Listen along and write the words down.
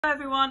Hello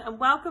everyone and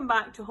welcome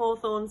back to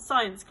Hawthorne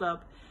Science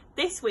Club.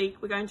 This week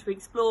we're going to be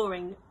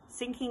exploring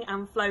sinking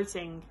and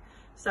floating.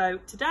 So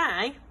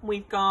today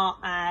we've got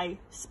a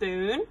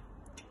spoon,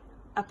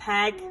 a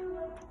peg,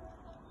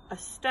 a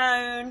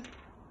stone,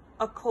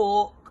 a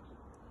cork,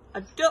 a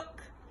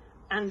duck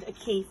and a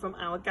key from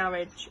our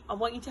garage. I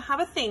want you to have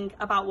a think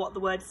about what the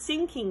word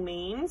sinking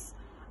means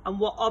and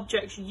what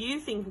objects you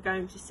think are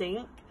going to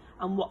sink,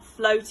 and what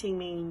floating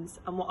means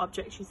and what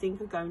objects you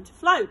think are going to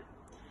float.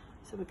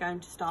 So we're going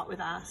to start with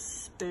our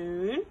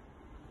spoon.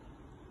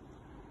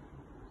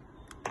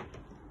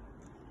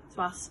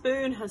 So our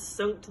spoon has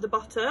sunk to the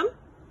bottom.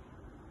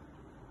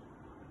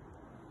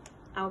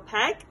 Our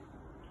peg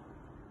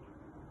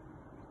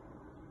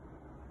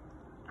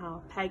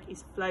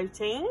is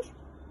floating.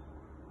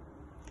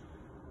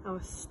 Our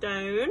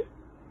stone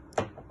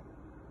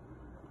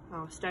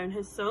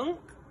has sunk.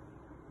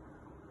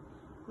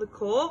 The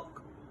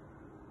cork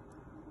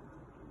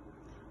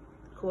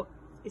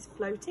is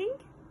floating.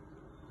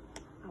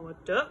 Our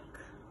duck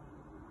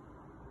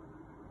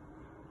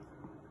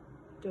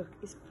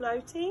is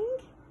floating,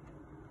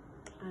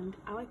 and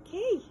our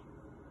key.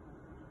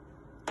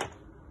 I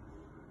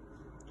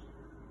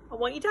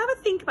want you to have a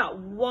think about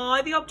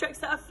why the objects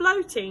that are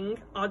floating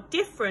are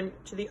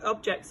different to the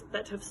objects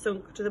that have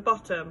sunk to the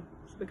bottom.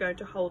 So we're going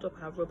to hold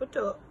up our rubber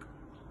duck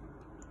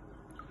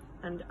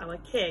and our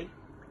key,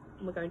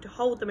 and we're going to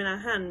hold them in our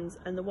hands,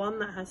 and the one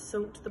that has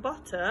sunk to the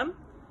bottom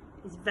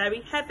is very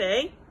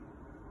heavy,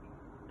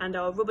 and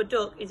our rubber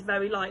duck is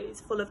very light. It's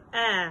full of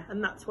air,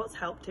 and that's what's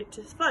helped it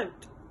to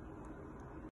float.